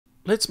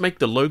Let's make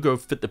the logo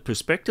fit the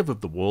perspective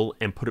of the wall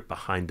and put it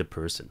behind the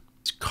person.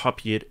 Let's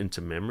copy it into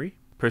memory.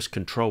 Press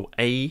Ctrl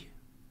A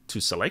to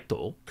select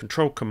all.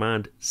 Control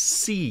Command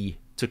C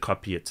to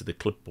copy it to the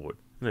clipboard.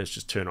 And let's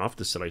just turn off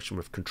the selection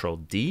with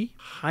Ctrl D,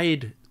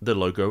 hide the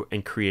logo,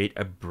 and create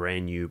a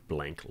brand new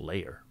blank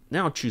layer.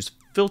 Now choose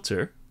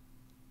Filter,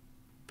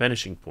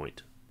 Vanishing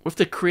Point. With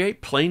the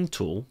Create Plane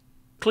tool,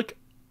 click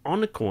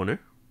on the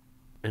corner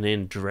and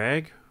then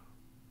drag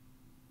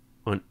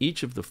on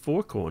each of the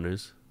 4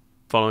 corners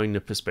following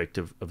the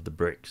perspective of the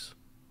bricks.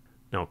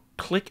 Now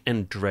click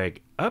and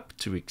drag up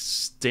to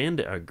extend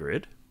our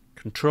grid.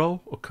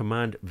 Control or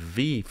Command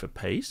V for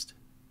paste.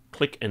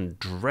 Click and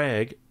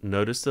drag.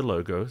 Notice the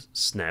logo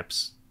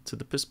snaps to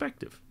the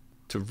perspective.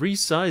 To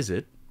resize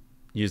it,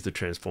 use the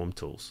transform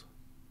tools.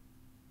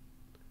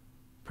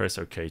 Press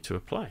OK to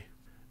apply.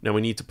 Now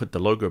we need to put the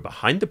logo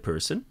behind the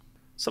person.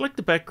 Select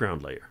the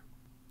background layer.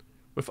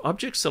 With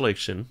object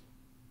selection,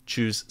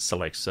 choose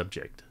Select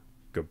Subject.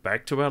 Go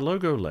back to our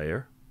logo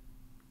layer.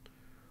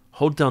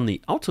 Hold down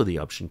the Alt or the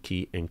Option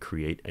key and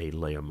create a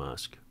layer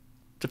mask.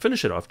 To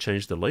finish it off,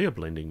 change the layer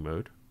blending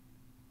mode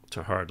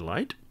to hard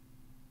light